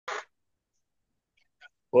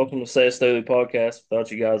Welcome to Say Daily Podcast. Without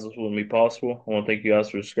you guys, this wouldn't be possible. I want to thank you guys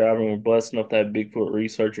for subscribing. We're blessed enough to have Bigfoot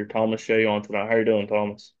researcher Thomas Shay on tonight. How you doing,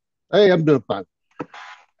 Thomas? Hey, I'm doing fine.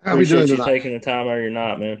 How we doing Appreciate you tonight? taking the time out of your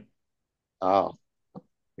night, man. Oh,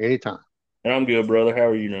 anytime. And I'm good, brother. How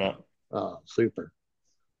are you tonight? Super.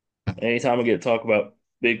 Anytime I get to talk about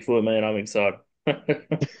Bigfoot, man, I'm excited.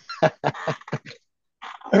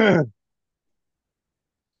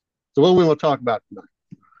 So what we want to talk about tonight?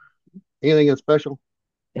 Anything in special?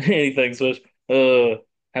 Anything special?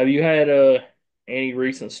 Have you had any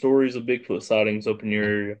recent stories of Bigfoot sightings up in your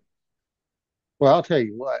area? Well, I'll tell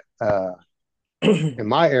you what. In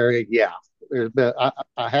my area, yeah, there's been.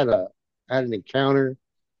 I had an encounter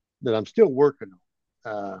that I'm still working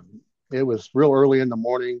on. It was real early in the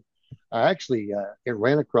morning. I actually it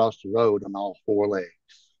ran across the road on all four legs.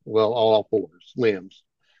 Well, all fours limbs,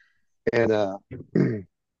 and I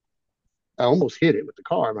almost hit it with the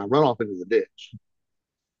car, and I run off into the ditch.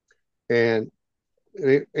 And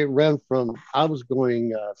it ran from I was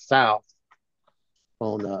going south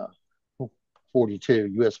on 42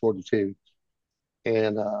 US 42,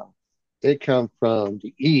 and it come from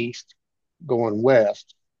the east going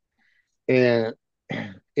west, and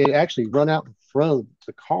it actually run out in front of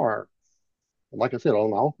the car, like I said,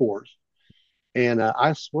 on all fours. And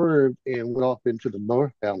I swerved and went off into the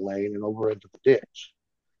northbound lane and over into the ditch.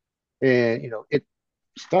 And it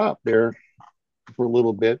stopped there for a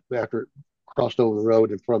little bit after it crossed over the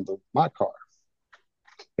road in front of my car.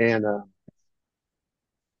 And I'm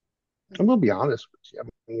gonna be honest with you. I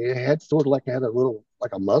mean, it had sort of like it had a little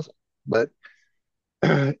like a muzzle, but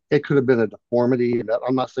it could have been a deformity. And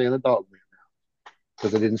I'm not saying a dog man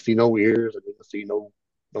because I didn't see no ears, I didn't see no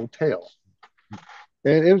tail,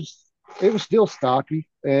 and it was still stocky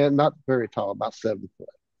and not very tall, about 7 foot.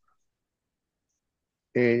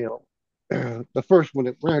 And the first when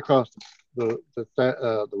it ran across the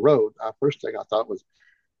road, first thing I thought was,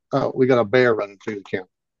 oh, we got a bear running through the county.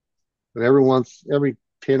 And every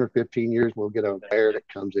 10 or 15 years, we'll get a bear that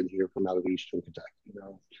comes in here from out of eastern Kentucky.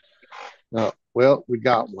 Well, we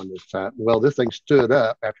got one this time. Well, this thing stood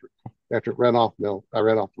up after it ran off. I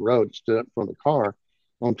ran off the road, stood up from the car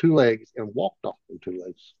on two legs and walked off on two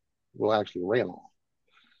legs. Well, actually ran off.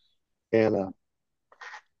 And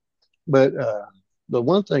but the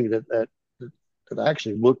one thing that I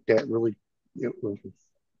actually looked at really it was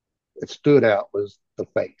it stood out was the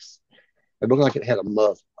face. It looked like it had a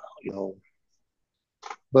muzzle, you know,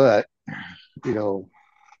 but you know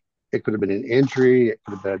it could have been an injury, it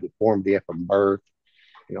could have been a deformity from birth.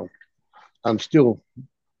 You know, I'm still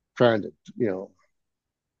trying to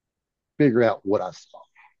figure out what I saw.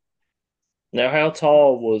 Now, how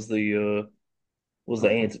tall was the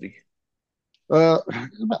entity? About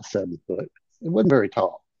 7 foot. It wasn't very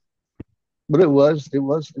tall, but it was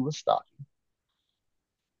stocky.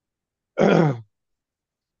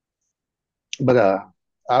 But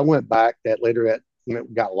I went back that later at when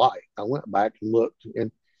it got light. I went back and looked,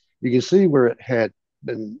 and you can see where it had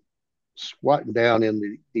been squatting down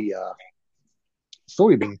in the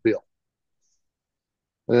soybean field.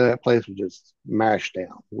 And that place was just mashed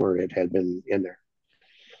down where it had been in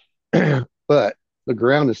there. But the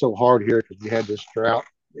ground is so hard here because we had this drought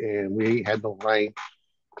and we had no rain,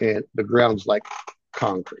 and the ground's like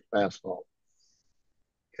concrete, asphalt.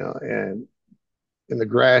 And in the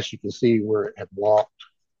grass you can see where it had walked,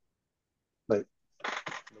 but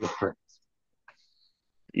no prints.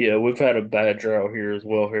 Yeah, we've had a bad drought here as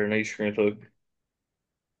well here in Eastern Kentucky.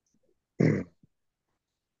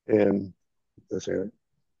 And this area.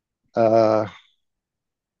 Uh,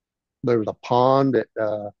 there was a pond that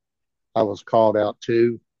I was called out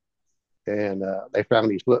to, and they found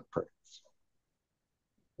these footprints.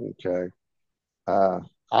 Okay. Uh,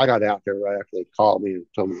 I got out there right after they called me and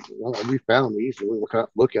told me, well, we found these and we will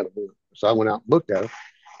look at them. So I went out and looked at them,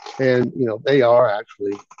 and they are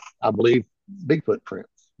actually, I believe, Bigfoot prints.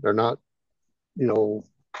 They're not, you know,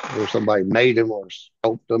 where somebody made them or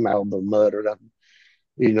scoped them out of the mud or nothing.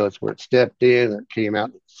 It's where it stepped in and it came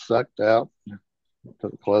out and sucked out,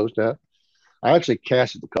 closed out. I actually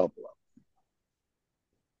casted a couple of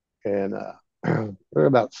them, and they're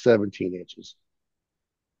about 17 inches.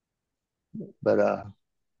 But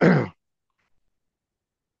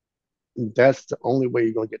that's the only way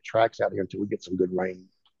you're going to get tracks out here until we get some good rain,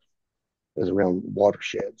 is around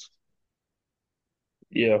watersheds.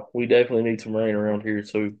 Yeah, we definitely need some rain around here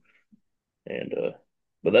too. And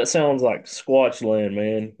but that sounds like squatch land,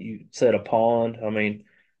 man. You said a pond. I mean,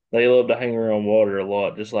 they love to hang around water a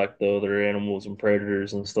lot, just like the other animals and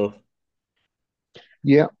predators and stuff.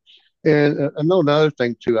 Yeah, and I know another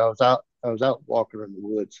thing too. I was out walking in the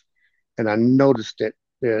woods, and I noticed that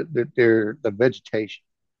the vegetation.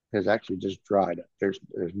 has actually just dried up. There's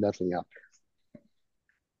nothing out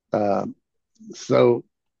there. So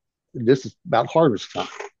this is about harvest time.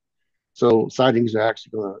 So sightings are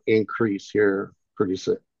actually going to increase here pretty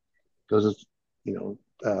soon because it's, you know,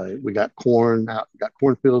 we got corn out, we got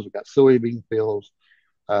cornfields, we got soybean fields,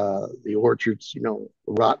 the orchards,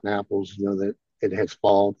 rotten apples, that it has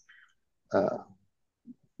fallen. Uh,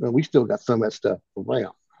 but we still got some of that stuff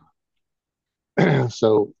around.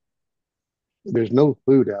 So there's no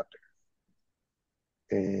food out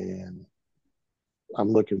there. And I'm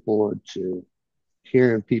looking forward to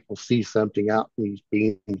hearing people see something out in these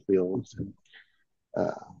bean fields and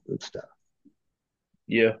stuff.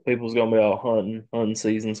 Yeah, people's gonna be out hunting. Hunting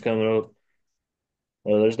season's coming up.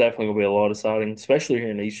 There's definitely gonna be a lot of sightings, especially here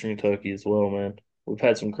in Eastern Kentucky as well, man. We've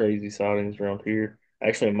had some crazy sightings around here.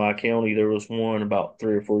 Actually, in my county, there was one about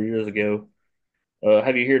 3 or 4 years ago.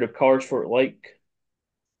 Have you heard of Carsford Lake?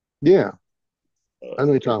 Yeah, I know Uh,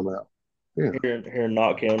 what you're talking about. Yeah, here in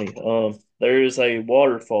Knott County. There is a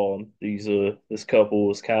waterfall. This couple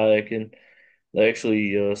was kayaking. They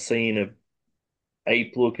actually seen a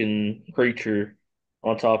ape-looking creature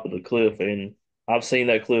on top of the cliff, and I've seen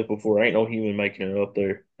that cliff before. Ain't no human making it up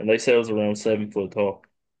there, and they said it was around 7 foot tall.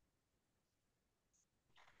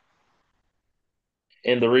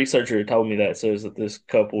 And the researcher who told me that says that this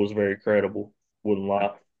couple was very credible. Wouldn't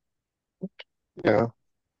lie. yeah.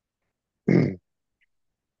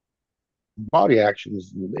 Body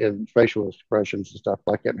actions and facial expressions and stuff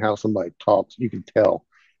like that, and how somebody talks, you can tell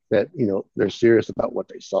that they're serious about what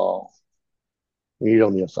they saw. And you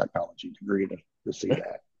don't need a psychology degree to see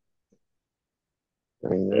that. I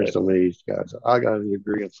mean, there's so many of these guys. I got a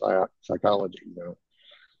degree in psychology.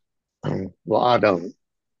 Well, I don't.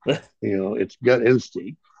 It's gut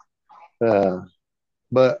instinct. Uh,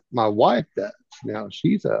 but my wife does. Now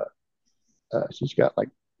she's got like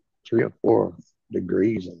 3 or 4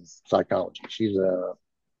 degrees in psychology. She's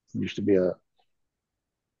used to be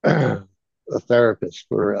a therapist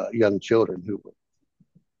for young children who were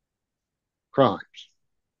crimes.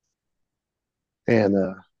 And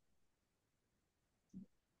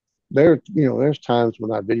there's times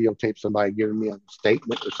when I videotape somebody giving me a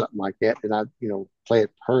statement or something like that, and I, play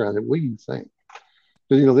it for her. I said, "What do you think?"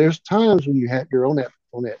 Because there's times when you're on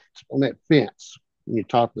that fence when you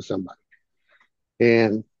talk to somebody,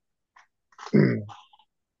 and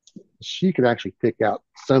she could actually pick out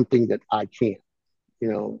something that I can't.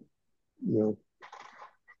 You know, you know,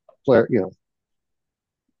 Claire,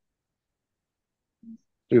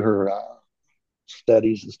 through her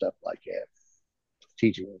studies and stuff like that,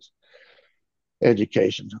 teaching us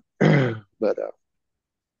education.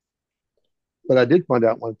 But I did find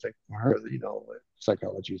out one thing from her that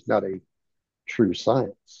psychology is not a true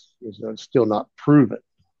science. It's still not proven.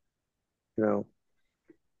 You know,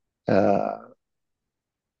 uh,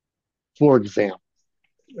 for example,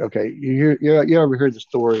 okay, you ever heard the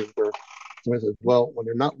story where someone says, "Well, when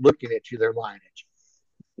they're not looking at you, they're lying at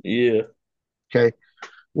Yeah, you." Okay,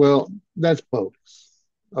 well, that's bogus.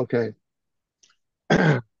 Okay,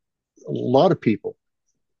 a lot of people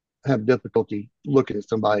have difficulty looking at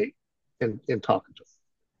somebody and talking to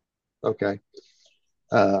them. Okay,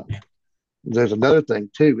 uh, there's another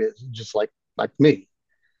thing too. Is just like me.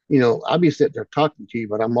 I'll be sitting there talking to you,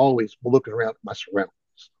 but I'm always looking around at my surroundings.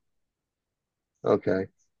 Okay.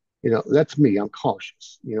 That's me. I'm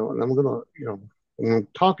cautious, and when I'm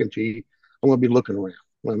talking to you, I'm going to be looking around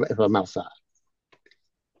if I'm outside.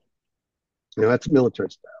 That's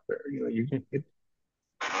military style there.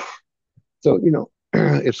 So,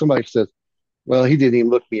 if somebody says, well, he didn't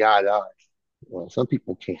even look me eye to eye. Well, some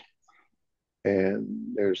people can't.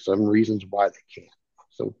 And there's some reasons why they can't.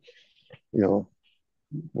 So, you know,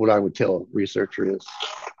 what I would tell a researcher is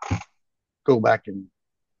go back and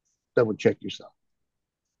double check yourself.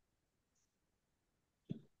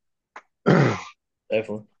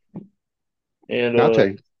 definitely. And I'll tell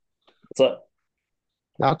you, what's up?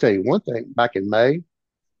 I'll tell you one thing. Back in May,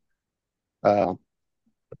 uh,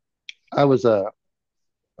 I was uh,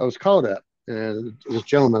 I was called up, and this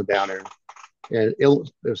gentleman down there in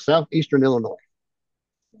southeastern Illinois,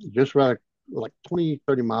 just right like 20,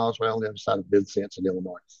 30 miles right on the other side of Vincennes in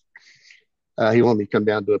Illinois. He wanted me to come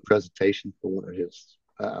down and do a presentation for one of his.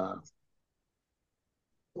 I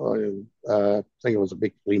think it was a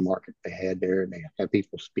big flea market they had there, and they had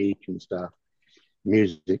people speak and stuff,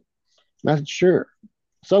 music. And I said, sure.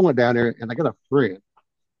 So I went down there, and I got a friend,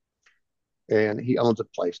 and he owns a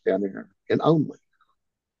place down there in Only,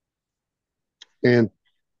 and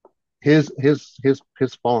his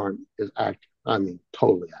farm is active. I mean,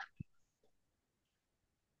 totally active.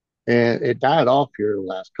 And it died off here the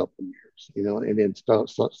last couple of years, and then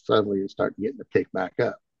suddenly it started getting to pick back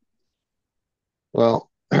up. Well,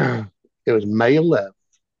 it was May 11th,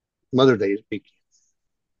 Mother's Day weekend.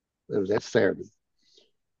 It was that Saturday,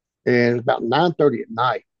 and it was about 9:30 at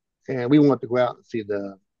night, and we wanted to go out and see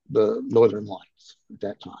the Northern Lights at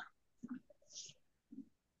that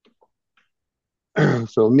time.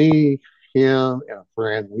 So me, him, and a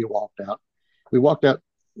friend, we walked out. We walked out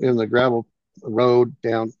in the gravel road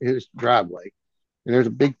down his driveway, and there's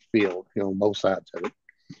a big field, on both sides of it,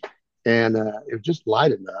 and it was just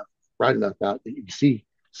light enough, bright enough out that you could see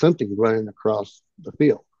something running across the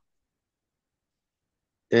field.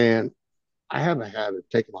 And I have a habit of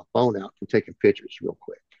taking my phone out and taking pictures real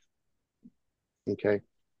quick. Okay.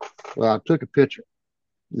 Well, I took a picture.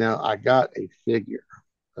 Now I got a figure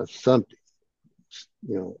of something,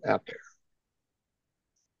 out there.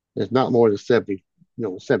 It's not more than 70,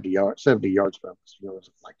 70 yards from us,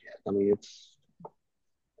 something like that. I mean,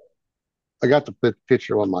 I got to put the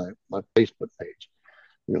picture on my Facebook page.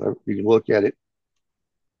 You can look at it,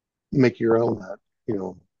 make your own,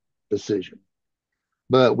 decision.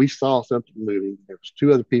 But we saw something moving. There was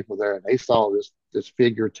two other people there, and they saw this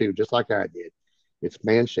figure too, just like I did. It's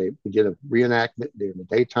man shaped. We did a reenactment during the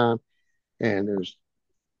daytime, and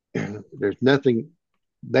there's nothing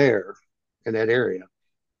there in that area,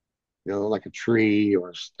 like a tree or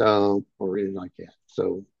a stump or anything like that.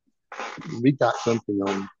 So we got something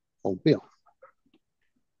on film.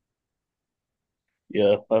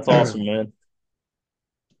 Yeah, that's awesome, man.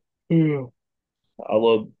 Yeah. I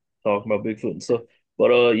love talking about Bigfoot and stuff.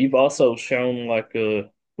 But you've also shown like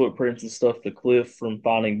footprints and stuff to Cliff from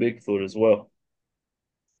finding Bigfoot as well.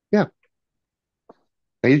 Yeah,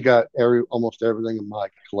 he's got almost everything in my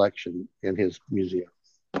collection in his museum.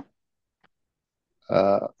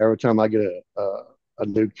 Every time I get a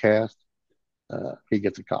new cast, he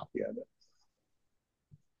gets a copy of it.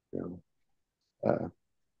 You uh,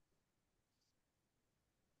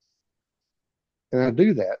 and I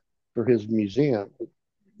do that for his museum,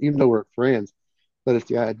 even though we're friends. But it's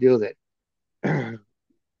the idea that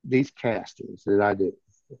these castings that I do,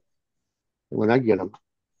 when I get them,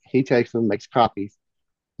 he takes them, makes copies.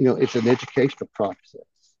 It's an educational process.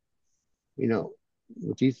 You know,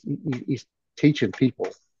 which he's teaching people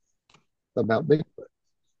about Bigfoot,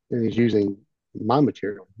 and he's using my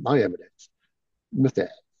material, my evidence with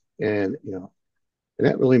that, and and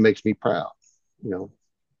that really makes me proud. You know,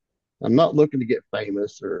 I'm not looking to get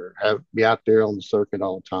famous or have be out there on the circuit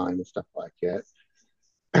all the time and stuff like that.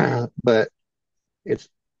 But it's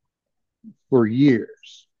for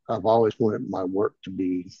years I've always wanted my work to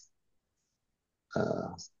be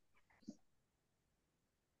uh,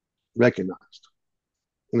 recognized,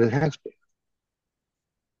 and it has been.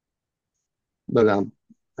 But I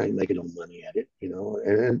ain't making no money at it,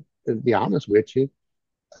 And to be honest with you,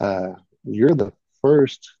 uh, you're the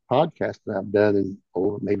first podcast that I've done in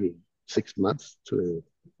maybe 6 months to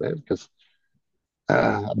because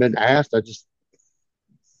I've been asked. I just,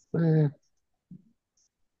 eh,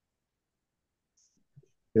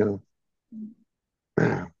 you know,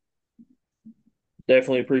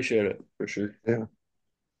 Definitely appreciate it for sure. yeah.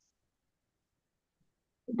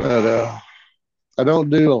 But I don't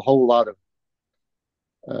do a whole lot of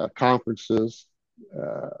conferences.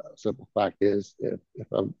 Simple fact is, if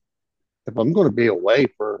I'm going to be away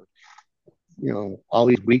for all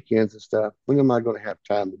these weekends and stuff, when am I going to have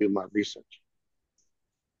time to do my research?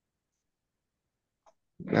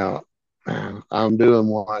 Now, I'm doing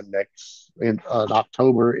one next in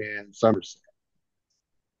October in Somerset.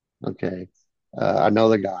 Okay, I know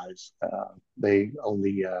the guys. They own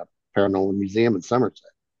the Paranormal Museum in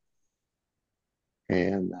Somerset,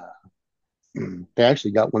 and they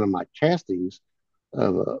actually got one of my castings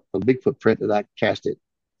of a Bigfoot print that I casted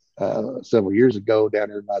several years ago down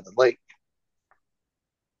there by the lake.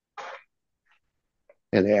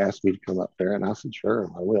 And they asked me to come up there, and I said, sure,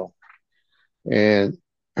 I will. And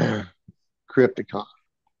Crypticon,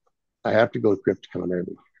 I have to go to Crypticon every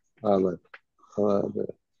year. I love, I love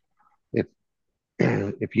it. If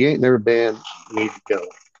if you ain't never been, you need to go.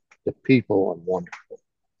 The people are wonderful.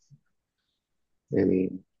 I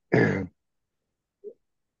mean, this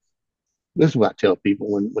is what I tell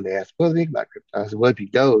people when they ask, "What do you think about crypto?" I said, "Well, if you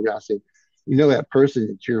go, I said, that person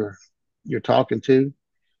that you're talking to,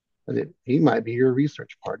 I said, he might be your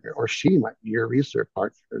research partner, or she might be your research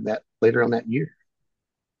partner that later on that year,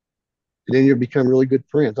 and then you'll become really good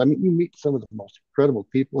friends. I mean, you meet some of the most incredible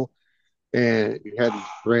people, and you have these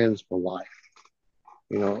friends for life.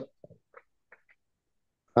 You know,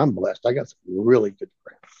 I'm blessed. I got some really good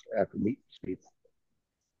friends after meeting these people.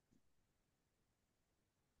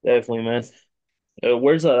 Definitely, man.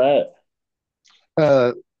 Where's that at?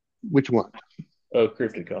 Uh, which one? Oh,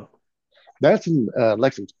 Crypticon. That's in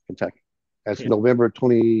Lexington, Kentucky. That's November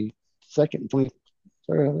 22nd,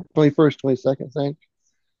 21st, 22nd, I think.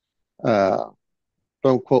 Uh,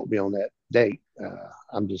 don't quote me on that date.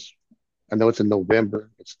 I'm just, I know it's in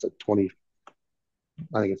November. It's the 20,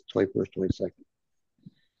 I think it's 21st, 22nd.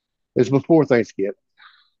 It's before Thanksgiving,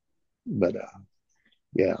 but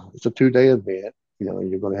yeah, it's a 2 day event. You know,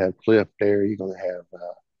 you're going to have Cliff there. You're going to have,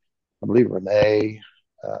 I believe, Renee,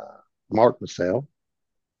 uh, Mark Massell,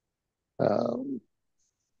 um,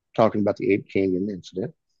 talking about the Ape Canyon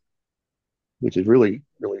incident, which is really,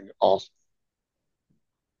 really awesome.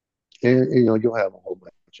 And you know, you'll have a whole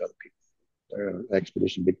bunch of other people there,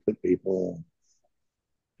 Expedition Bigfoot people.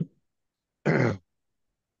 But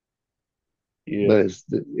Yeah, it's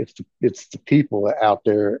the people out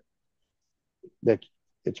there that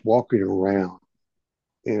it's walking around,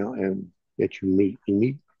 you know, and that you meet. You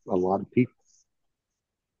meet a lot of people.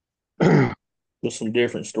 just some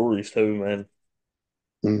different stories too, man.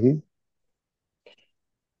 Hmm.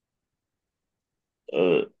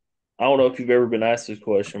 Uh, I don't know if you've ever been asked this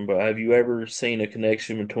question, but have you ever seen a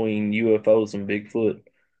connection between UFOs and Bigfoot?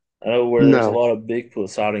 I know where there's a No, lot of Bigfoot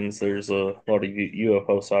sightings, there's a lot of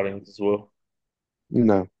UFO sightings as well.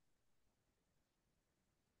 no,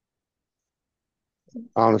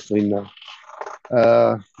 honestly, no.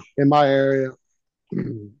 Uh, in my area,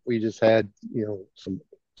 we just had, you know, some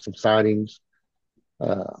sightings.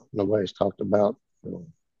 Nobody's talked about, you know,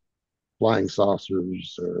 flying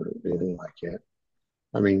saucers or anything like that.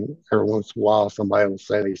 I mean, every once in a while, somebody will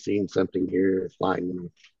say they've seen something here flying, you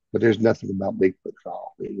know, but there's nothing about Bigfoot at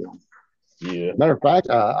all. You know, Yeah, matter of fact,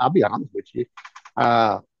 I'll be honest with you.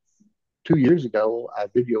 Uh, 2 years ago, I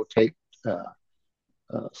videotaped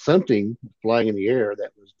uh, something flying in the air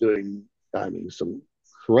that was doing, I mean, some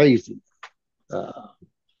crazy uh,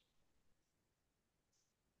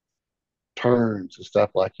 turns and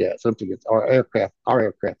stuff like that. Something that our aircraft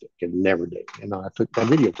can never do. And I took that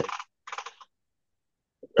videotape.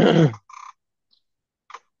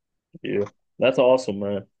 yeah. That's awesome,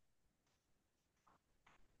 man.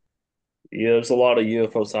 Yeah, there's a lot of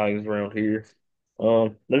UFO sightings around here.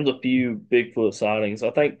 There's a few Bigfoot sightings.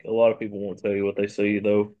 I think a lot of people won't tell you what they see,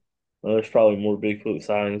 though. There's probably more Bigfoot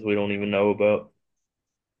sightings we don't even know about.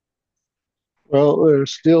 Well,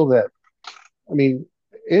 there's still that. I mean,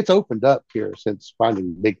 it's opened up here since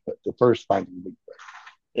finding Bigfoot, the first finding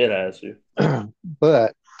It has to. Bigfoot.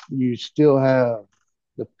 But you still have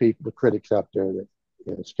the people, the critics out there that,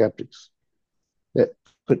 you know, skeptics that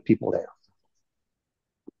put people down.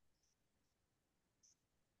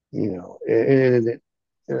 You know, in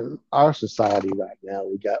our society right now,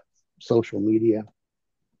 we got social media,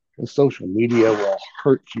 and social media will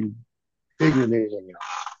hurt you bigger than anything else.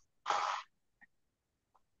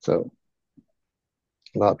 So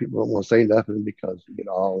a lot of people don't want to say nothing because you get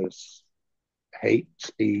all this hate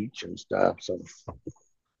speech and stuff. So,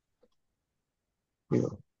 you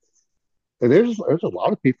know, and there's a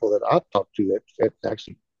lot of people that I've talked to that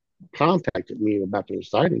actually contacted me about their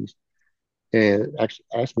sightings and actually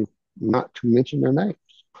asked me not to mention their names.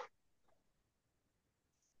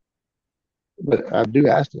 But I do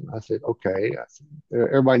ask them. I said, okay. I said,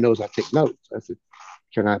 everybody knows I take notes. I said,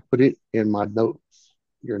 can I put it in my notes,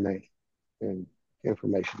 your name and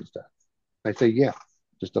information and stuff? They say, yeah.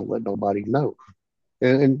 Just don't let nobody know.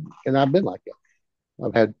 And I've been like that.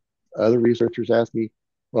 I've had other researchers ask me,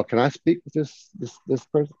 well, can I speak with this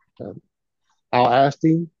person? I'll ask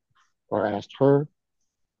him or ask her.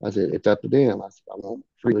 I said, it's up to them. I said, I won't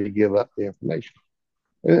freely give up the information.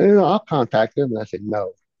 And I'll contact them. And I said,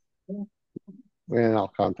 no. And I'll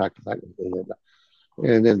contact them back.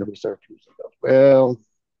 And then the researchers goes, well,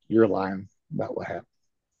 you're lying about what happened.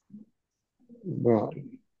 Well,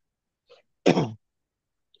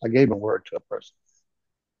 I gave my word to a person.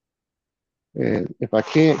 And if I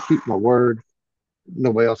can't keep my word,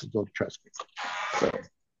 nobody else is going to trust me. So,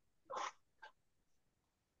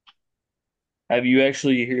 Have you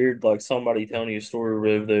actually heard like somebody telling you a story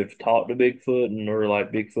where they've talked to Bigfoot and or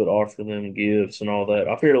like Bigfoot offer them gifts and all that?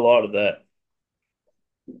 I've heard a lot of that.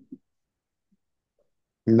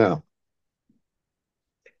 no,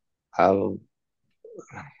 I've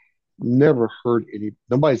never heard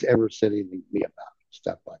nobody's ever said anything to me about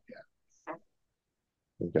stuff like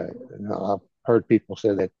that. Okay. And I've heard people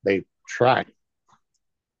say that they've tried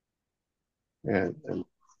it and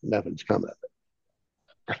nothing's come of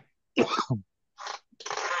it.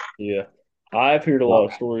 Yeah. I've heard a lot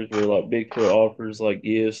of stories where like Bigfoot offers like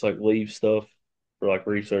gifts, like leave stuff for like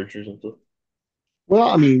researchers and stuff. Well,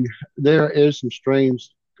 I mean, there is some strange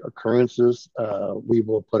occurrences. We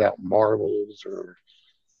will put out marbles or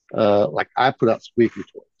like I put out squeaky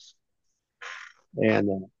toys.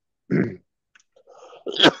 And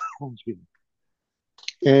excuse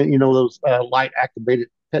me. And those light activated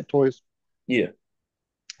pet toys. Yeah.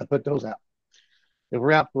 I put those out. If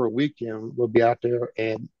we're out for a weekend, we'll be out there,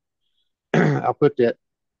 and I'll put that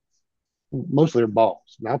mostly they're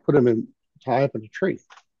balls, and I'll put them in tie up in a tree.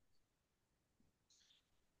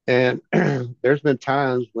 And there's been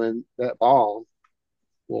times when that ball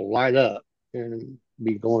will light up and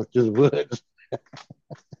be going through the woods,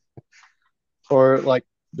 or like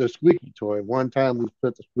the squeaky toy. One time we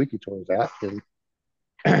put the squeaky toys out,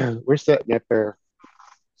 and we're sitting up there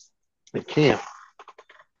at camp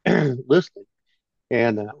listening,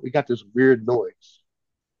 and we got this weird noise,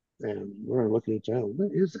 and we're looking at each other.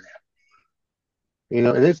 What is that? And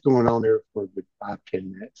it's going on there for a good 5,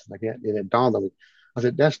 10 minutes like that. And it dawned on me. I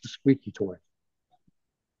said, "That's the squeaky toy.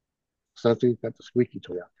 Something got the squeaky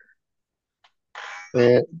toy out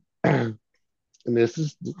there." And and this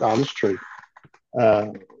is the honest truth.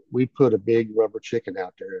 Uh, we put a big rubber chicken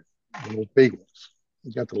out there, one of those big ones.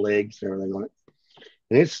 It's got the legs and everything on it,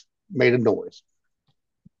 and it's made a noise.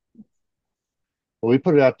 Well, we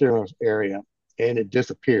put it out there in this area, and it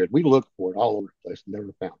disappeared. We looked for it all over the place, and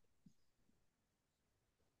never found it.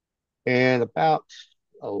 And about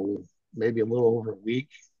maybe a little over a week,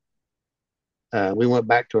 we went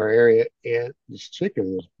back to our area, and this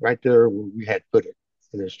chicken was right there where we had put it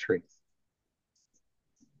in this tree.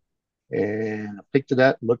 And I picked it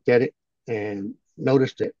up, looked at it, and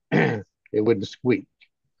noticed it. It wouldn't squeak.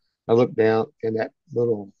 I looked down, and that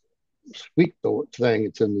little squeak thing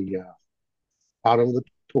it's in the bottom of the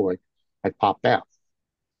toy had popped out.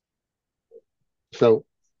 So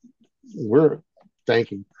we're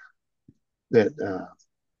thinking that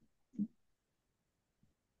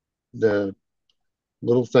the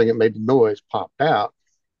little thing that made the noise popped out,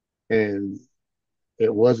 and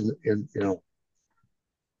it wasn't in,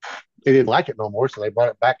 they didn't like it no more, so they brought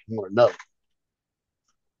it back and wanted to know.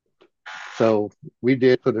 So we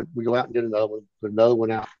go out and get another one, put another one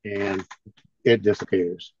out, and it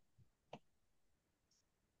disappears.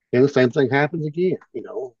 And the same thing happens again.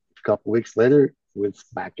 A couple weeks later, it's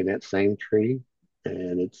back in that same tree,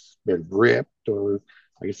 and it's been ripped, or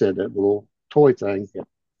like I said, that little toy thing that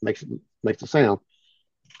makes it makes the sound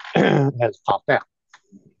has popped out.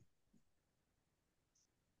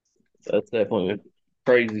 That's definitely a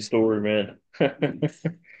crazy story, man.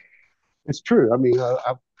 It's true. I mean,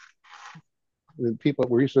 when people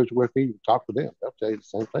research with me, talk to them, they'll tell you the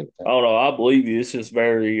same thing. I don't know. I believe you. It's just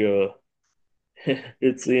very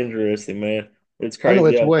it's interesting, man. It's I know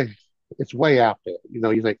crazy. it's way out there.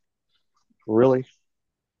 You think, really?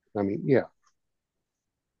 I mean, yeah,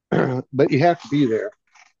 but you have to be there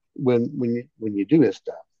when you do this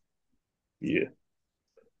stuff, Yeah,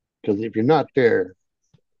 because if you're not there,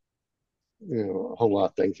 a whole lot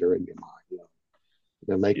of things are in your mind.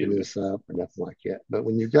 They're yeah, making this up or nothing like that. But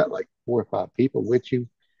when you've got like 4 or 5 people with you,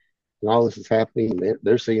 and all this is happening, and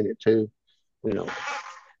they're seeing it too. You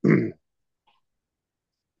know,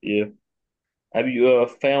 yeah. Have you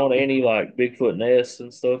found any like Bigfoot nests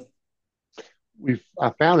and stuff? I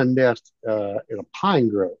found a nest in a pine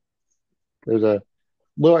grove. There's a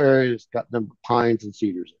little area that's got number pines and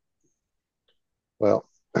cedars. Well,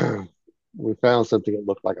 we found something that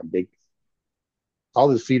looked like a big. All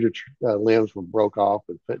the cedar limbs were broke off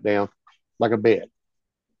and put down like a bed,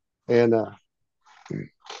 and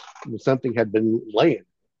something had been laying.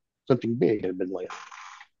 Something big had been laying,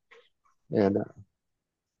 and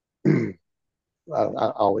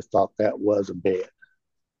I always thought that was a bed,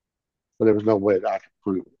 but there was no way that I could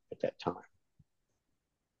prove it at that time.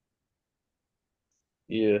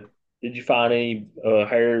 Yeah. Did you find any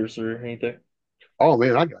hairs or anything? Oh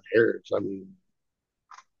man, I got hairs. I mean,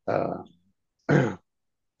 uh,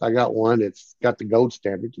 I got one that's got the gold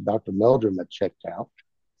standard that Dr. Meldrum had checked out.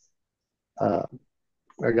 Uh,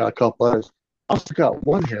 I got a couple others. I also got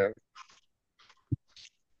one hair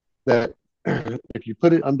that if you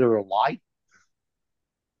put it under a light,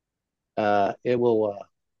 it will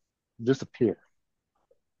disappear.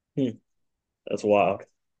 Hmm, that's wild.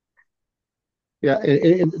 Yeah,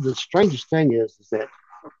 and the strangest thing is that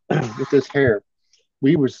with this hair,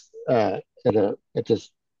 we was at this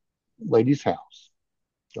lady's house,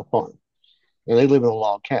 a farm, and they live in a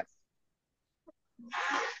log cabin.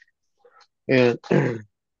 And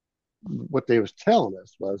what they was telling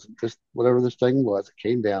us was this whatever this thing was, it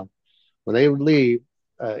came down. When they would leave,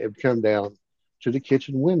 it would come down to the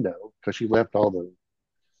kitchen window because she left all the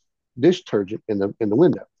dish detergent in the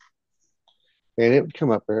window, and it would come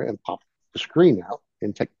up there and pop the screen out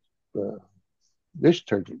and take the dish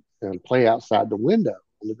detergent and play outside the window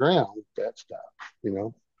on the ground with that stuff,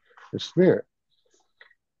 the spirit.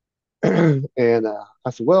 And I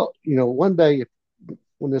said, well, one day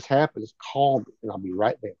when this happens, call me and I'll be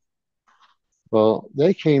right there. Well,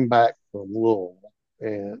 they came back from Louisville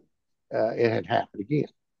and it had happened again.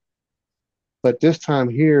 But this time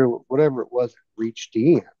here, whatever it was, it reached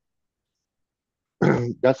in,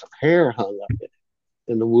 got some hair hung up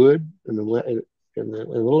in the wood, in the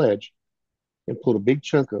ledge, and pulled a big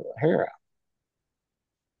chunk of hair out.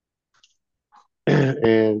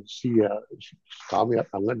 And she called me up.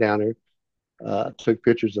 I went down there, took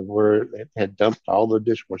pictures of where it had dumped all the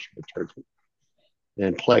dishwasher detergent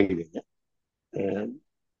and played in it. And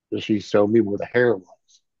she showed me where the hair was.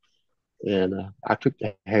 And I took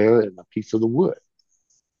the hair and a piece of the wood.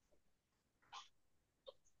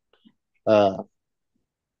 Uh,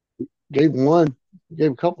 gave one,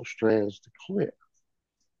 gave a couple strands to Cliff.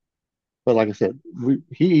 But like I said,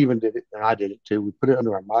 he even did it, and I did it too. We put it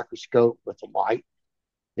under a microscope with a light.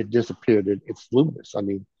 It disappeared. It's luminous. I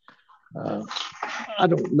mean, uh, I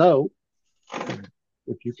don't know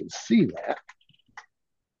if you can see that.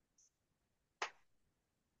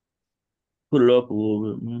 Put it up a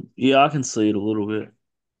little bit. Yeah, I can see it a little bit.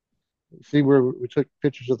 See where we took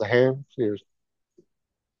pictures of the hair? See,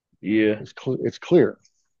 Yeah. it's clear.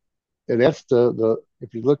 And that's the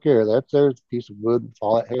if you look there, there's a piece of wood with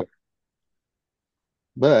all that hair.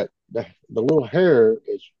 But the little hair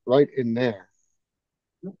is right in there,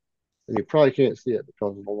 and you probably can't see it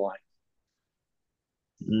because of the light.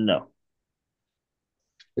 No.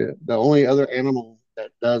 Yeah, the only other animal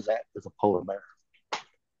that does that is a polar bear.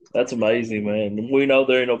 That's amazing, man. We know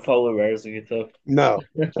there ain't no polar bears in Kentucky. No,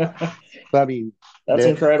 but I mean That's that,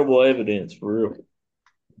 incredible evidence for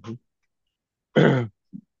real. and,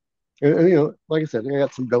 you know, like I said, I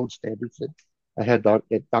got some gold standards that I had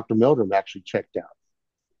Dr. Meldrum actually checked out,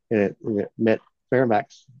 and it met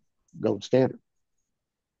Fairmax gold standard.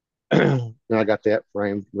 And I got that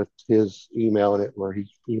framed with his email in it, where he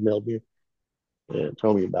emailed me and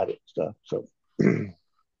told me about it and stuff. So,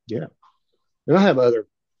 yeah. And I have other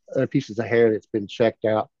pieces of hair that's been checked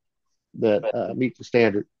out that meet the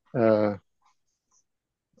standard. Uh,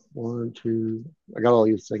 one, two, I got all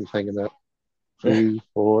these things hanging up. Three,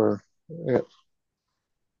 four,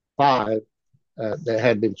 five that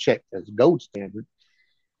had been checked as gold standard.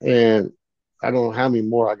 And I don't know how many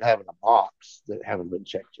more I have in a box that haven't been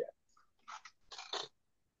checked yet.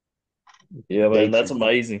 Yeah, man, Dates that's and stuff.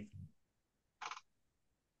 amazing.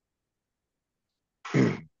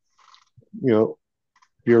 You know,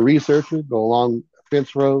 if you're a researcher, go along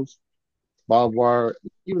fence rows, barbed wire,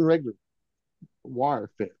 even regular wire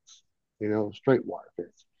fence, straight wire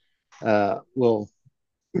fence, will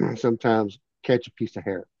sometimes catch a piece of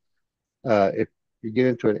hair. If you get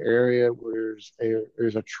into an area where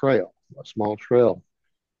there's a trail, a small trail,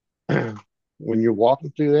 when you're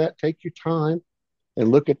walking through that, take your time and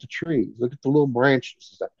look at the trees, look at the little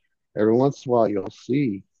branches. Every once in a while, you'll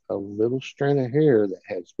see a little strand of hair that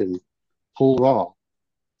has been pulled off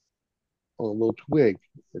on a little twig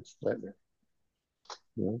that's letting it.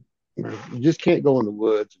 You you just can't go in the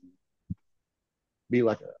woods and be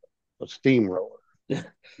like a steamroller. You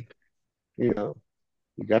know,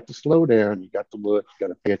 you got to slow down. You got to look. You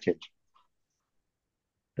got to pay attention.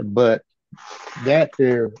 But that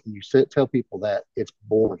there, you tell people that it's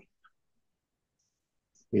boring.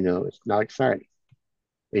 It's not exciting.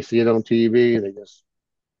 They see it on TV. They just,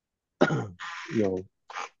 you know,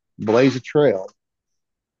 blaze a trail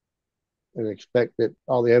and expect that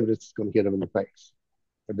all the evidence is going to hit them in the face.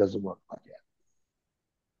 It doesn't work like that.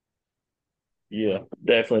 Yeah,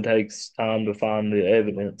 definitely takes time to find the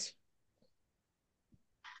evidence.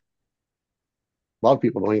 A lot of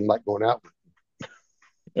people don't even like going out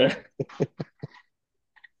because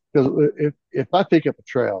if I pick up a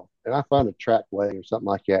trail and I find a track way or something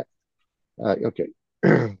like that, okay,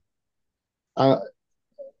 I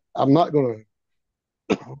I'm not going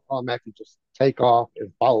to automatically just take off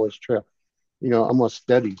and follow this trail. I'm going to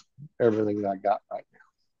study everything that I got right now.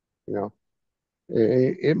 You know,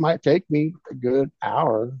 it might take me a good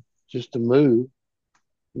hour just to move,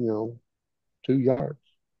 you know, 2 yards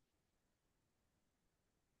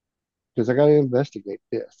because I got to investigate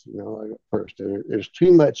this, first. There's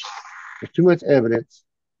too much evidence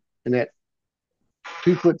in that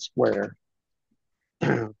 2 foot square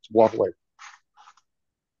to walk away.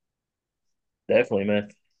 Definitely, man.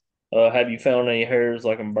 Have you found any hairs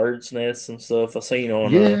like in birds' nests and stuff? I seen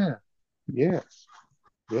on Yeah, yes,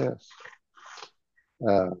 yes.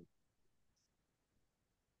 Uh,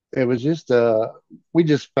 it was just we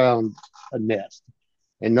just found a nest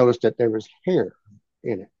and noticed that there was hair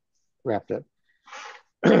in it wrapped up.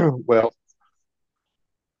 Well,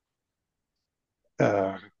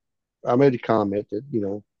 uh, I made a comment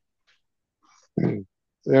that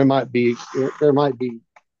there might be there might be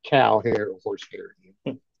cow hair or horse hair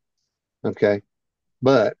in. Okay.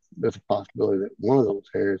 But there's a possibility that one of those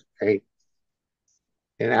hairs ain't.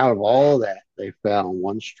 And out of all that, they found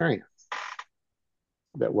one strand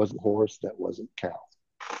that wasn't horse, that wasn't cow.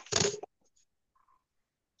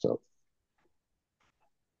 So,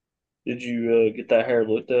 Did you get that hair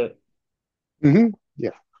looked at? yeah.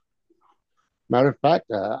 Matter of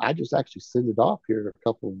fact, I just actually sent it off here a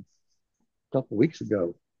couple weeks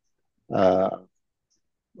ago. Uh,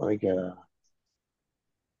 like the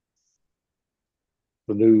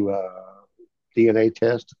new DNA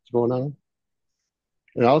test that's going on.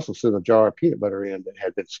 And I also sent a jar of peanut butter in that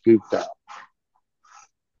had been scooped out.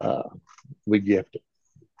 Uh, we gift it.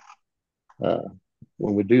 Uh,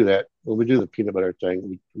 when we do that, when we do the peanut butter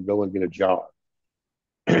thing, we go and get a jar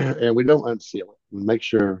and we don't unseal it. We make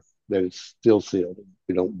sure that it's still sealed.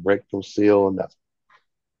 We don't break the seal and nothing.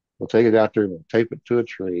 We'll take it out there, we'll tape it to a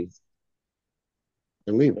tree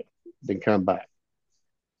and leave it, then come back.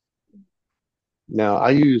 Now, I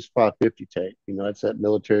use 550 tape. That's that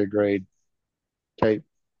military grade tape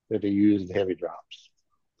that they use in heavy drops.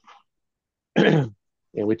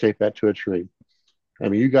 And we tape that to a tree. I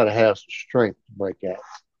mean, you got to have some strength to break that.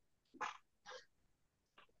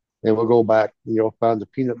 And we'll go back and you'll find the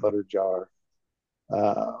peanut butter jar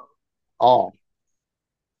uh, off,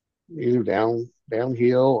 either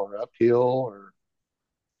downhill or uphill or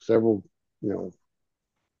several, you know,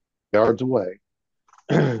 yards away.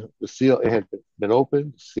 The seal it had been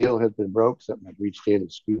opened, the seal had been broke, something had reached in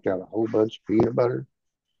and scooped out a whole bunch of peanut butter.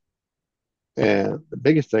 And the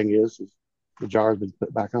biggest thing is the jar has been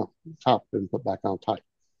put back on, the top has been put back on tight.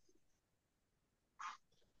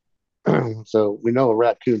 So we know a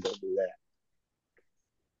raccoon don't do that.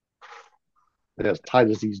 And as tight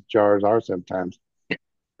as these jars are sometimes,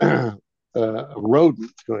 a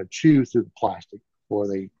rodent's going to chew through the plastic before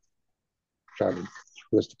they try to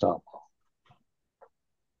twist the top off.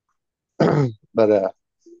 But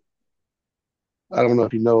I don't know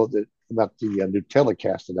if you know that about the Nutella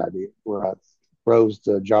cast that I did, where I froze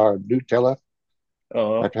the jar of Nutella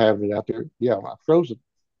Uh, after having it out there. Yeah, I froze it.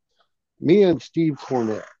 Me and Steve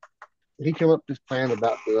Cornell, he came up with this plan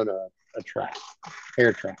about doing a trap,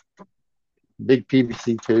 hair trap, big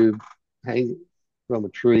PVC tube hanging from a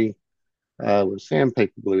tree with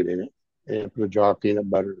sandpaper glued in it, and put a jar of peanut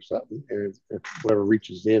butter or something. And if whoever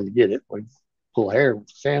reaches in to get it, we pull hair with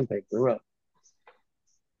sandpaper up.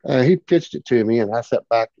 He pitched it to me, and I sat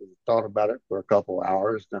back and thought about it for a couple of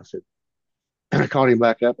hours. And I said, I called him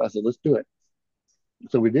back up. I said, let's do it.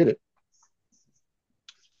 So we did it.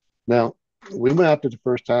 Now, we went out there the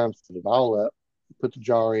first time, set it all up, put the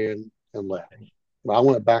jar in, and left. Well, I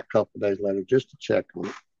went back a couple of days later just to check on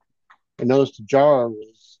it. I noticed the jar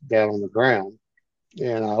was down on the ground,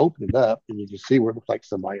 and I opened it up, and you can see where it looked like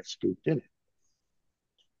somebody had scooped in it.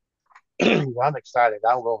 Well, I'm excited.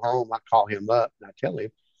 I'll go home. I call him up, and I tell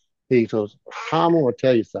him. He goes, Tom, I want to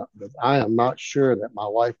tell you something, but I am not sure that my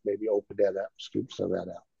wife maybe opened that up, scooped some of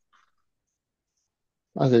that out.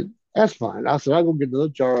 I said, that's fine. I said, I'll go get another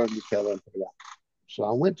jar of Nutella and put it out. So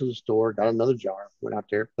I went to the store, got another jar, went out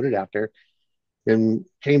there, put it out there, and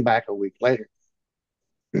came back a week later.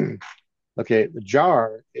 Okay, the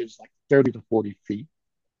jar is like 30 to 40 feet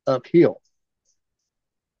uphill.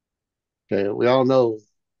 Okay, we all know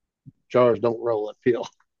jars don't roll uphill.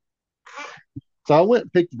 So I went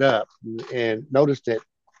and picked it up and noticed that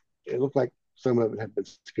it looked like some of it had been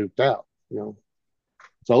scooped out. So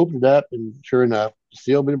I opened it up, and sure enough, the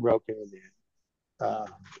seal had been broken, and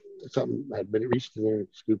something had been reached in there and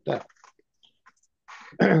scooped out.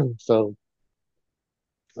 So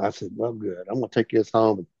I said, well, good. I'm going to take this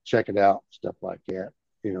home and check it out, stuff like that.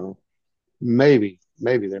 You know, maybe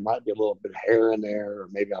there might be a little bit of hair in there, or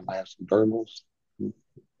maybe I might have some thermals.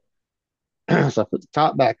 So I put the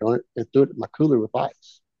top back on it and threw it in my cooler with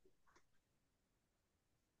ice.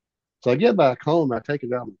 So I get back home, and I take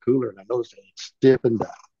it out in the cooler, and I notice that it's stiffened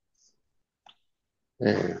up.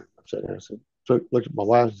 And I said, look at my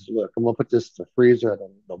wife and said, look, I'm going to put this in the freezer. I don't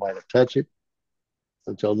want nobody to touch it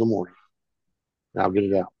until the morning. And I'll get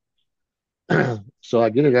it out. So I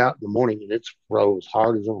get it out in the morning, and it's froze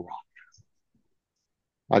hard as a rock.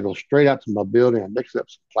 I go straight out to my building. I mix up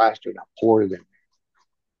some plaster, and I pour it in.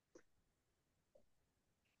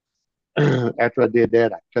 After I did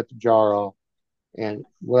that, I cut the jar off. And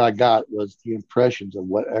what I got was the impressions of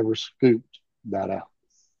whatever scooped that out.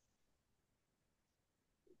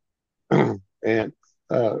 And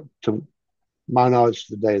to my knowledge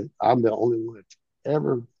today, I'm the only one that's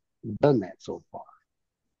ever done that so far.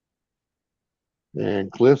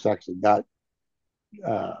 And Cliff's actually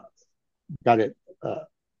uh, got it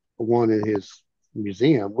one in his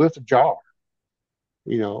museum with a jar.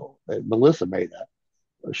 that Melissa made up,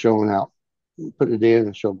 showing out, put it in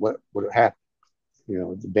and showed what happened,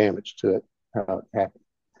 the damage to it, how it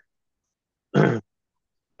happened.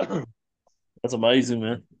 That's amazing,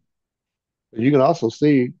 man. You can also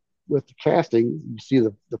see with the casting, you see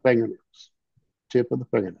the fingernails, tip of the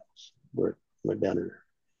fingernails where it went down in there.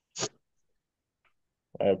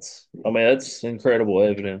 I mean, that's incredible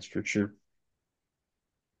evidence for sure.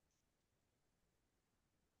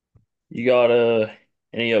 You got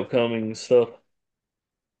any upcoming stuff?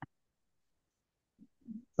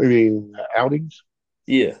 I mean, outings.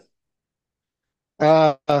 Yeah,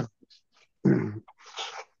 Uh,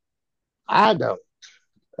 I don't.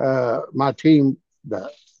 My team,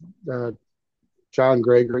 the John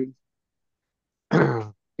Gregory,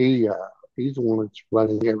 he he's the one that's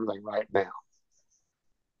running everything right now.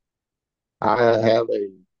 I have a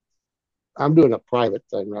I'm doing a private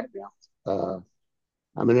thing right now.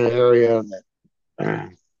 I'm in an area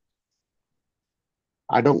that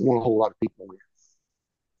I don't want a whole lot of people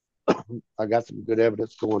in. I got some good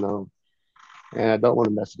evidence going on, and I don't want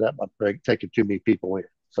to mess it up by taking too many people in.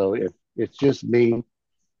 So if it's just me,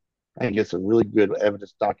 I can get some really good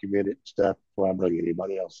evidence documented stuff before I bring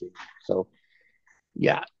anybody else in. So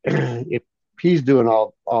yeah, if he's doing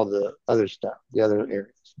all the other stuff, the other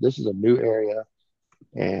areas, this is a new area,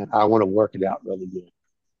 and I want to work it out really good.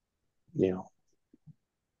 You know,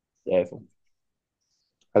 definitely,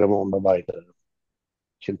 I don't want nobody to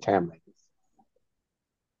contaminate it.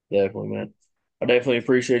 definitely, man. I definitely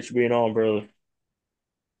appreciate you being on, brother.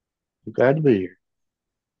 I'm glad to be here.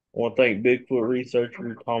 I want to thank Bigfoot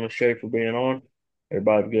researcher Thomas Shay for being on.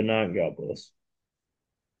 Everybody have a good night and God bless.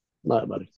 Bye, buddy.